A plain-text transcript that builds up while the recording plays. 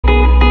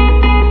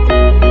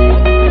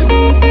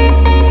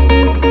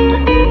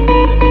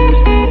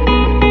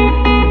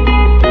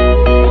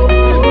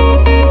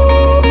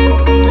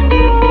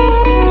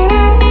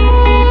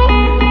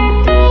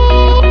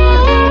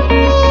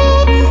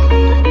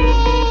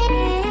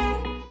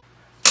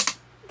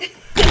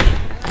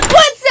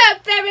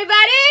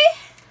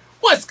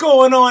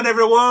going on,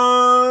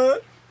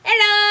 everyone?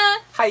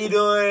 Hello! How you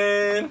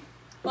doing?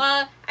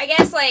 Well, I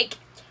guess, like,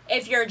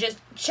 if you're just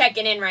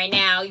checking in right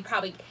now, you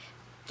probably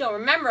don't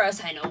remember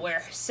us. I know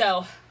we're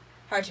so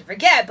hard to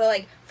forget, but,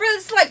 like, for the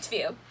select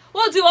few,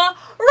 we'll do a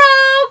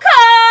roll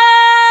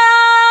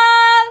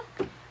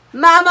call!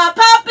 Mama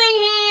Popping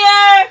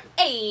here!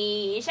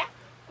 Aisha.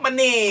 My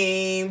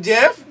name,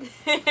 Jeff.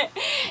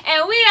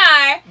 And we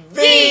are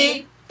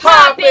The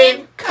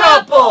Poppin'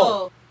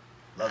 Couple.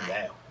 Love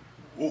that.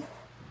 Ooh.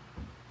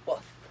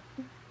 Woof.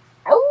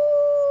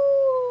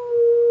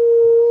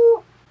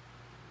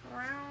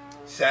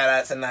 Shout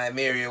out to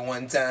Nymeria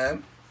one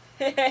time.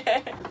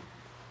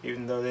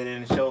 Even though they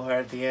didn't show her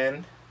at the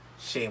end.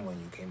 Shame on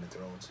you, Game of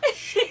Thrones.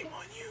 Shame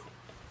on you.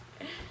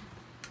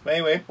 But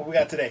anyway, what we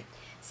got today?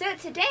 So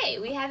today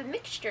we have a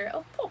mixture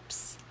of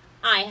pops.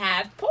 I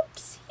have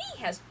pops.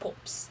 He has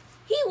pops.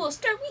 He will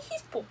start with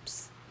his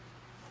pops.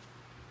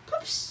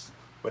 Pops.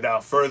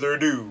 Without further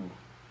ado,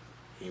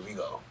 here we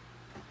go.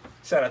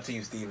 Shout out to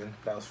you, Steven.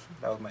 That was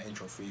my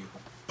intro for you.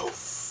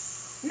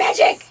 Poof.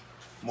 Magic.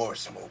 More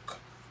smoke.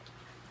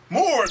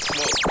 More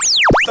smoke.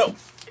 So,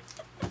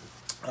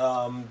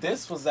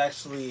 this was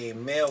actually a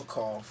mail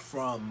call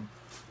from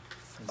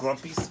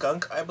Grumpy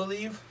Skunk, I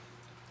believe.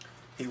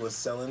 He was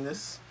selling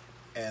this,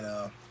 and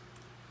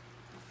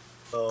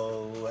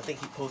so I think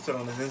he posted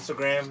on his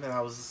Instagram, and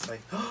I was just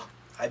like, oh,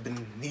 I've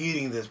been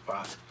needing this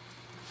pop.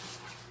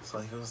 So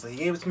he was like, he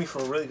gave it to me for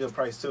a really good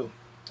price too.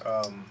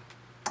 I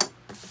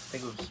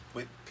think it was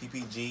with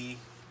PPG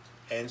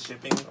and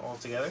shipping all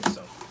together.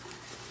 So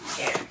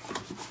yeah,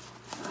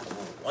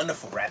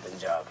 wonderful wrapping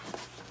job.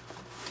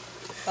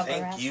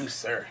 Thank you,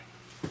 sir.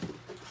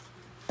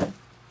 All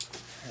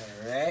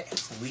right,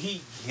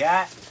 we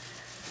got.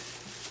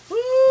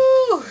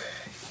 Woo!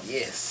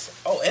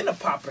 Yes. Oh, and a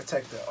pop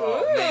protector.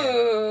 Oh,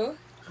 man.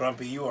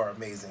 Grumpy, you are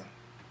amazing.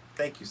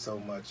 Thank you so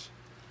much.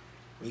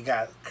 We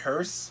got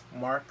Curse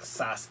Mark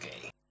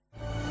Sasuke.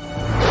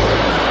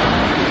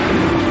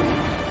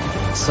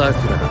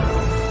 Sakura,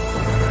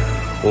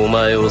 お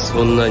前を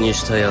そんなに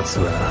したやつ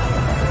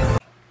が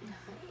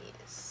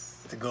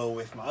Nice. To go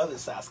with my other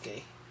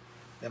Sasuke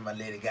that my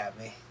lady got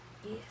me.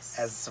 Yes.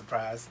 As a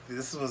surprise.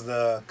 This was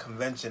the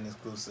convention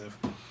exclusive.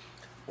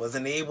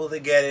 Wasn't able to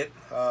get it.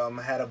 I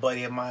had a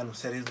buddy of mine who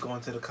said he was going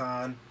to the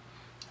con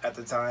at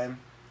the time.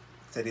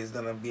 Said he was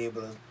going to be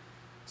able to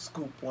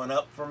scoop one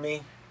up for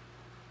me.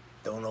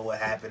 Don't know what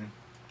happened.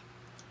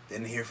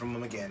 Didn't hear from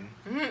him again.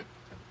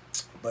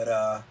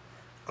 But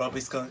Grumpy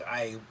Skunk,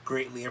 I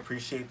greatly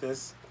appreciate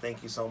this.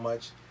 Thank you so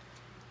much.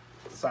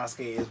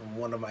 Sasuke is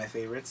one of my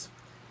favorites.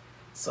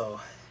 So,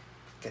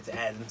 get to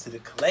add him to the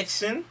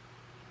collection.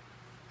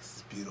 This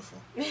is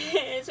beautiful.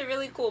 It's a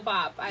really cool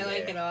pop. I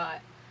like it a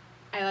lot.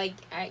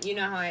 You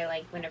know how I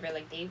like whenever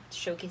like they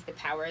showcase the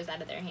powers out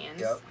of their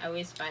hands. Yep. I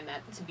always find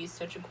that to be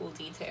such a cool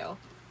detail.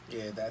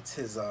 Yeah, that's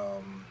his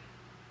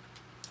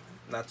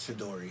not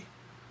Chidori.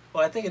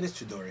 Well, I think it is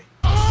Chidori.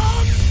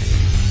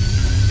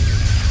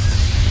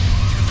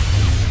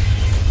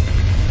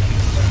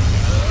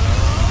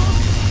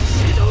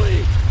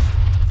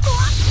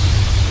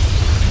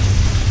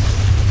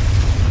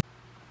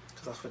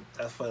 Cause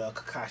that's what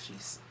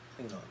Kakashi's,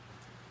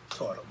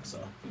 taught him. So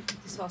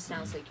This all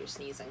sounds like you're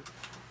sneezing.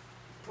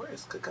 where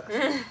is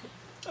Kakashi?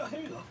 Oh,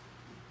 here you go.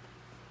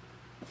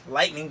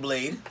 Lightning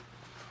Blade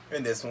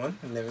in this one,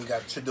 and then we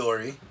got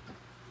Chidori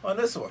on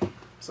this one.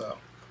 So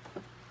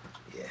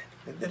yeah,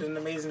 they did an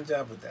amazing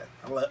job with that.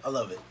 I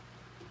love it.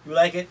 You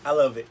like it? I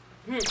love it.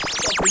 What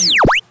for you?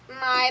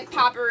 My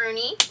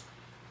Paparoni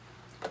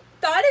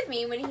thought of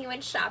me when he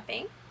went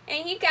shopping,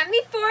 and he got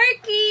me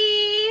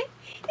Forky.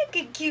 Look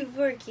how cute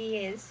Forky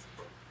is.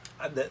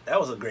 That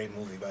was a great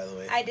movie, by the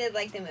way. I did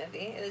like the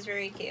movie. It was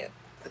very cute.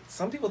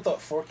 Some people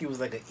thought Forky was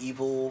like an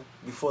evil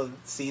before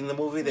seeing the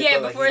movie. They Yeah,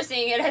 thought, before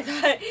seeing it, I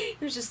thought it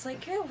was just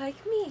like, you're like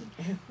me.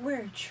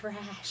 We're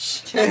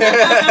trash.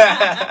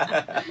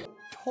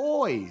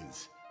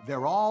 Toys.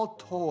 They're all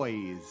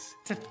toys.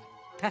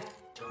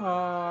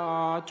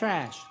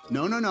 Trash.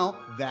 No.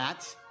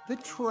 That's the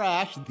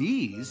trash.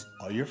 These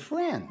are your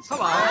friends.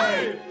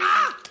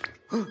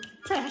 Hello.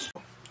 Trash.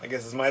 I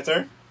guess it's my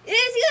turn. It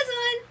is this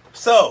one.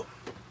 So,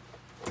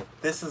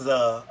 this is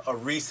a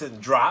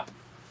recent drop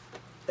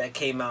that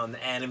came out in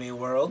the anime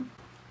world.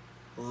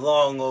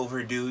 Long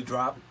overdue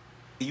drop.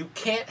 You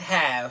can't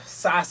have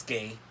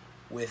Sasuke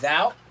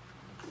without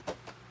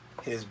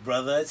his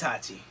brother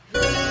Itachi.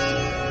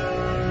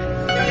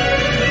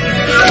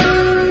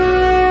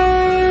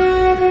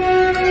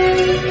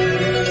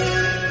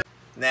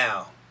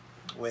 Now,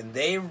 when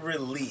they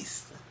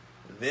released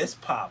this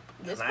pop,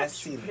 This and I was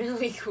see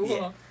really cool.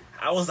 Yeah,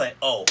 I was like,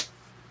 oh,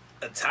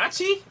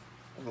 Itachi?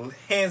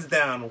 Hands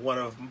down one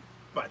of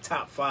my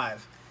top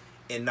 5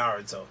 in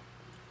Naruto.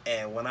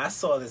 And when I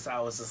saw this, I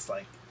was just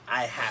like,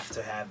 I have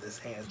to have this,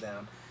 hands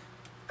down.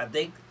 I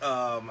think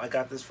I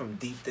got this from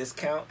deep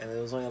discount, and it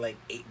was only like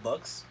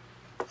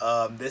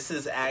 $8. This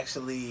is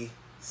actually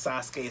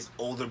Sasuke's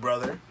older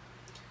brother.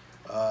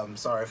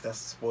 Sorry if that's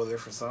a spoiler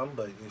for some,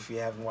 but if you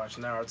haven't watched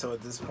Naruto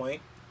at this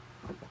point,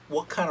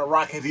 what kind of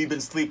rock have you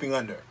been sleeping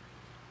under?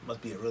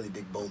 Must be a really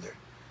big boulder.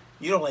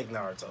 You don't like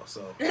Naruto,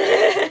 so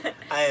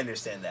I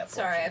understand that.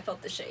 Sorry, I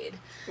felt the shade.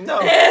 No,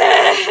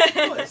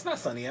 it's not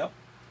sunny out.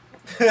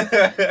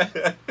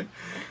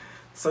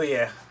 So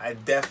yeah, I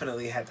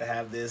definitely had to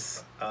have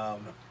this.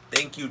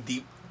 Thank you,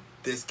 Deep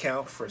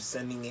Discount, for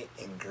sending it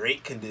in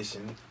great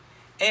condition,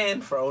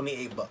 and for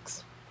only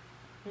 $8.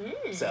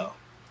 So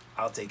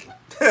I'll take it.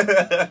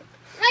 My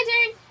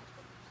turn.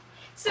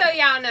 So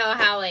y'all know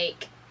how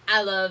like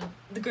I love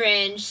the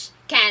Grinch,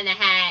 Cat in the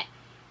Hat,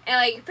 and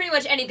like pretty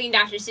much anything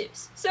Dr.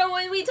 Seuss. So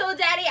when we told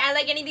Daddy I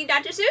like anything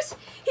Dr. Seuss,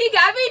 he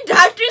got me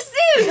Dr.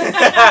 Seuss.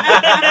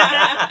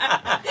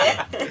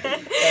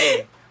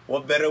 Hey,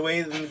 what better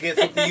way than to get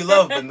something you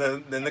love than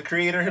the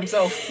creator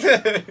himself?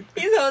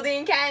 He's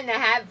holding a Cat in the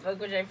Hat book,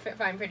 which I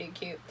find pretty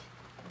cute.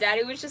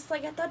 Daddy was just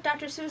like, I thought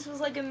Dr. Seuss was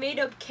like a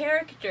made-up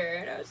character,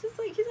 and I was just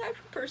like, he's an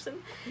actual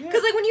person.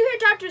 Because like when you hear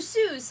Dr.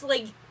 Seuss,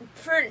 like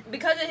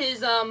because of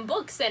his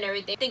books and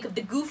everything, think of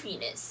the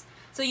goofiness.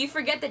 So you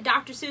forget that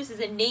Dr. Seuss is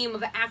a name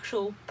of an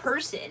actual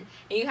person,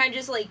 and you kind of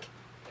just like,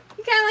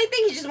 you kind of like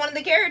think he's just one of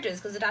the characters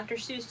because the Dr.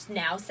 Seuss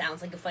now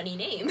sounds like a funny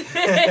name.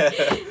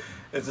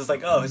 It's just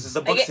like, oh, it's just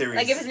a book series.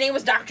 Like if his name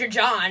was Dr.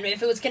 John,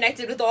 if it was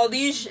connected with all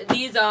these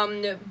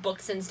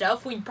books and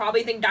stuff, we'd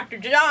probably think Dr.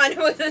 John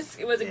was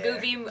a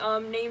goofy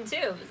name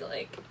too. So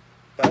like,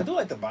 but I do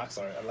like the box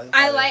art.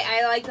 I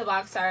like the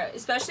box art,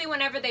 especially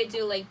whenever they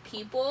do like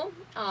people,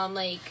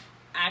 like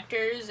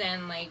actors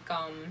and like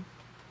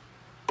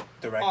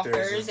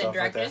directors and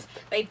directors.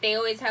 Like they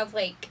always have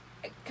like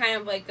kind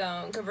of like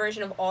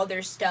conversion of all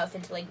their stuff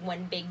into like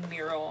one big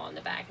mural on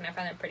the back, and I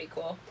find that pretty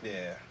cool.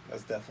 Yeah,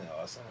 that's definitely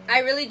awesome.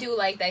 I really do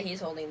like that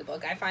he's holding the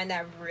book. I find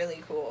that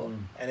really cool.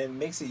 And it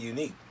makes it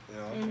unique, you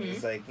know.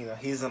 It's like, you know,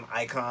 he's an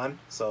icon,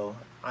 so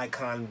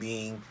icon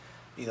being,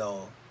 you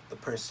know, the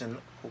person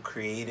who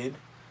created.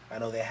 I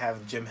know they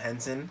have Jim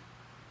Henson,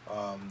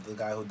 the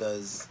guy who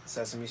does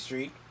Sesame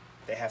Street.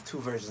 They have two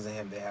versions of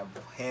him. They have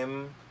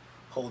him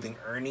holding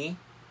Ernie,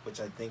 which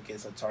I think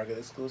is a Target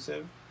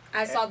exclusive.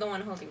 I saw the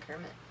one holding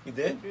Kermit. You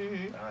did?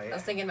 Mm-hmm. Oh, yeah. I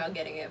was thinking about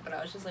getting it, but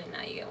I was just like,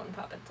 nah, you get one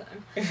pop at a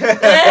time.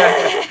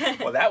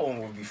 Well, that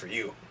one would be for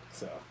you.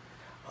 So,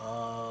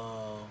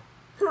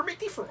 Kermit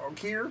the Frog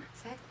here.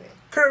 Exactly.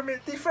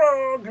 Kermit the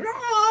Frog.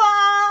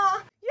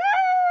 Ah!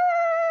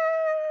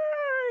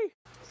 Yay!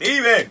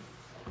 Steven!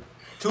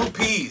 2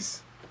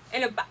 P's.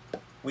 And a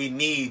We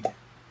need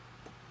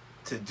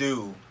to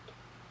do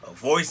a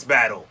voice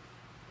battle.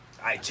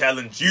 I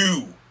challenge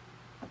you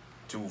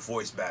to a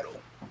voice battle.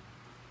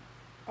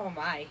 Oh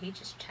my, he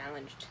just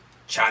challenged.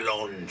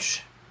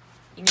 Challenge.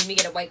 You made me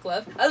get a white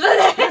glove?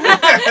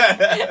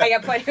 I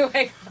got plenty of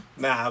white gloves.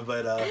 Nah,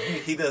 but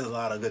he does a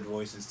lot of good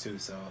voices too,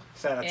 so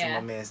shout out to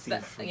my man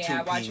Steve from 2 P's.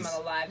 I watch him on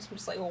the lives. I'm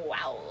just like,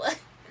 wow.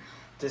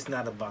 Just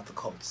not about the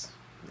Colts.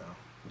 No.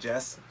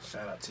 Jess,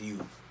 shout out to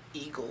you.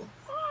 Eagle.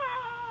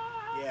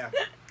 Yeah.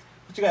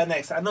 What you got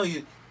next? I know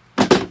you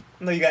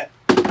got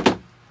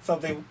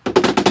something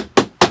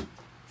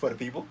for the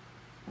people.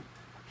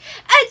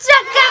 A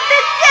chuck of the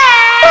day!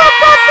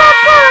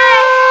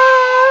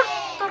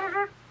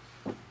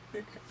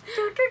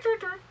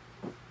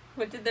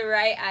 What did the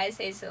right eye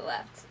say to the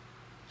left?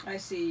 I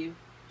see you.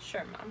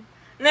 Sure, Mom.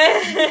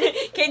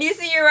 Can you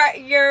see your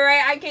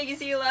right eye? Can you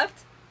see your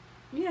left?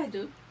 Yeah, I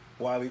do.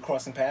 Why are we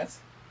crossing paths?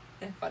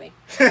 That's funny.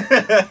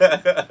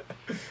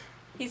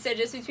 He said,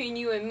 just between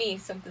you and me,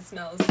 something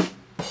smells.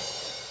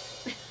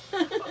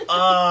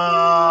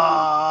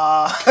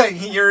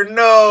 Your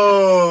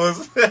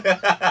nose.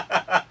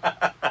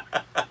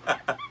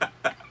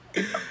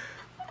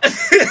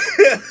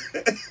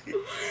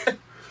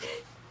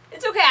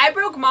 It's okay. I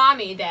broke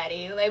Mommy,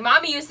 Daddy. Like,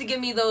 Mommy used to give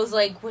me those,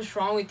 like, what's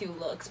wrong with you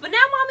looks. But now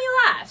Mommy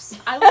laughs.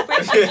 I will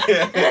break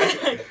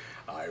you.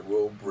 I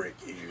will break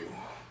you.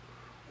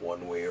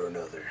 One way or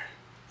another.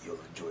 You'll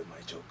enjoy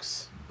my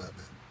jokes.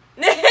 Batman.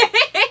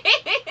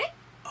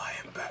 I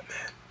am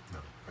Batman. No,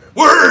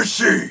 where is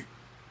she?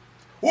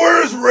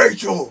 Where's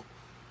Rachel?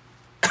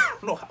 I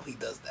don't know how he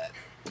does that.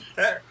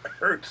 That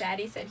hurts.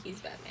 Daddy said he's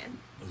Batman.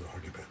 Those are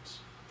hockey pants.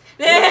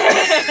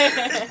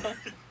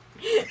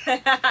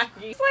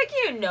 It's like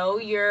you know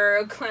you're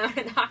a clown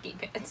in hockey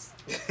pants.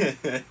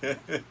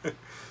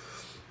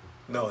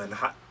 No, and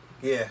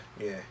yeah.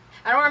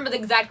 I don't remember the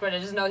exact word. I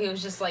just know he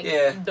was just like,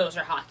 those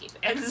are hockey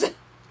pants. If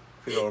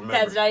you don't remember.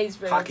 That's Daddy's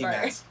favorite hockey part.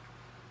 mask.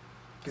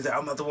 He's like,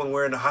 I'm not the one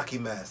wearing the hockey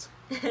mask.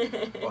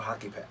 Or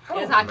hockey pants.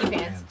 It's hockey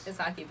pants. It's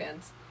hockey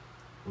pants.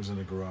 It was in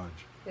the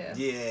garage.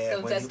 Yeah.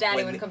 Don't test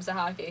Daddy when it comes to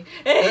hockey.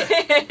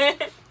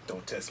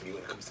 Don't test me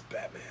when it comes to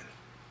Batman.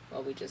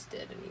 Well, we just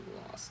did, and he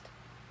lost.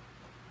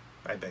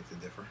 I beg to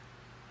differ.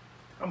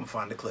 I'm going to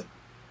find the clip.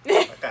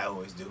 Like I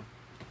always do.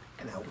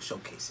 And I will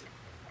showcase it.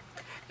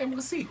 And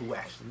we'll see who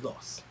actually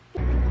lost.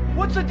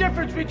 What's the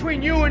difference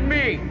between you and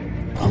me?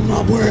 I'm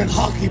not wearing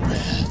hockey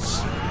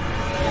pants.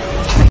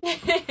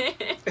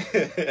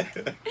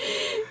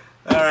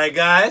 Alright,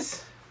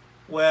 guys.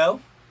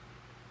 Well,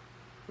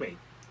 wait.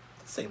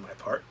 Say my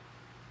part.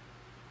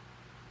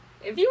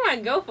 If you want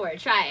to go for it,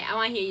 try it. I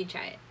want to hear you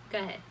try it. Go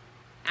ahead.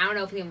 I don't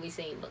know if it's going to be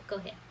singing, but go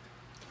ahead.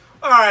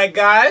 Alright,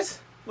 guys.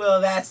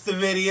 Well, that's the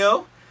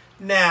video.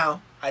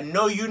 Now, I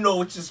know you know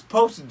what you're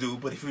supposed to do,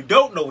 but if you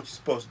don't know what you're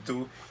supposed to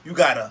do, you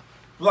gotta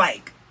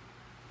like,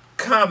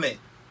 comment,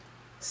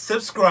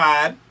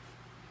 subscribe,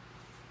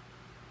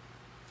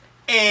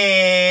 and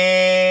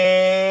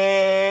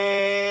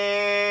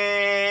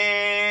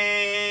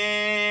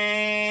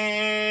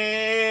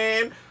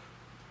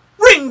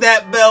ring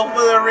that bell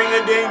for the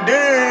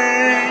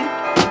ring-a-ding-ding.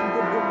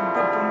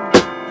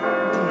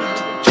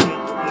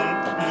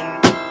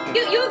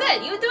 You were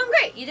good. You were doing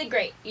great. You did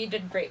great. You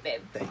did great,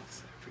 babe.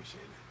 Thanks, I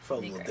appreciate it.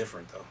 Felt a little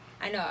different though.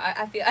 I know.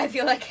 I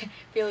feel like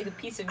a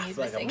piece of me is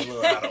I feel like missing. I'm a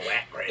little out of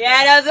whack right now.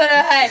 Yeah, that's what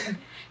I had.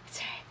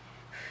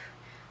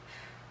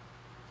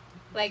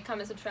 Like,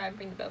 comment, subscribe,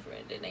 ring the bell for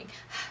ring-a-ding-ding.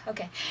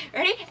 Okay,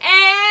 ready?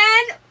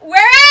 And we're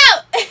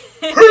out!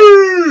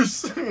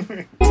 Peace!